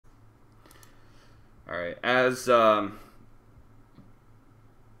Alright,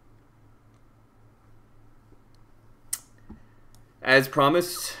 as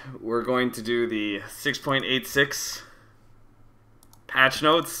promised, we're going to do the 6.86 patch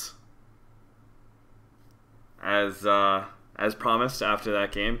notes as promised after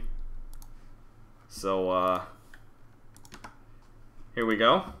that game. So here we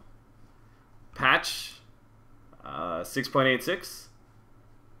go. Patch 6.86.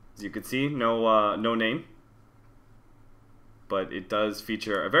 As you can see, no name, but it does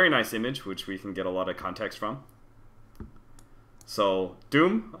feature a very nice image, which we can get a lot of context from. So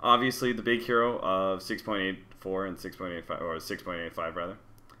Doom, obviously the big hero of 6.84 and 6.85, or 6.85 rather.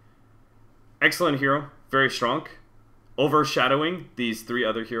 Excellent hero, very strong, overshadowing these three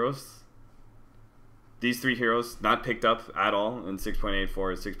other heroes. These three heroes not picked up at all in 6.84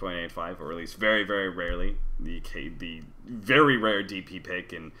 or 6.85, or at least very, very rarely. The very rare DP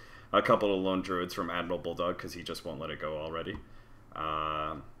pick and a couple of lone druids from Admiral Bulldog because he just won't let it go already.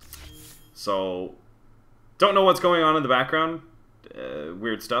 So don't know what's going on in the background.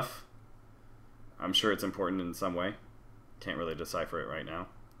 Weird stuff. I'm sure it's important in some way. Can't really decipher it right now.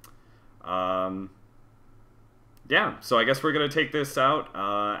 Yeah, so I guess we're going to take this out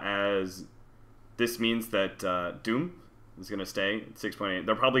as this means that Doom is going to stay at 6.8.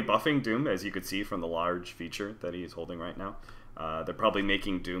 They're probably buffing Doom, as you could see from the large feature that he's holding right now. They're probably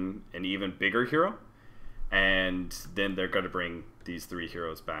making Doom an even bigger hero. And then they're going to bring these three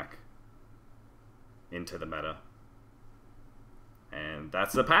heroes back into the meta. And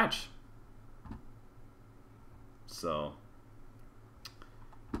that's the patch. So,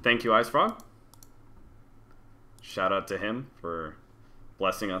 thank you, IceFrog. Shout out to him for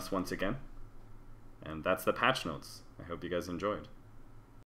blessing us once again. And that's the patch notes. I hope you guys enjoyed.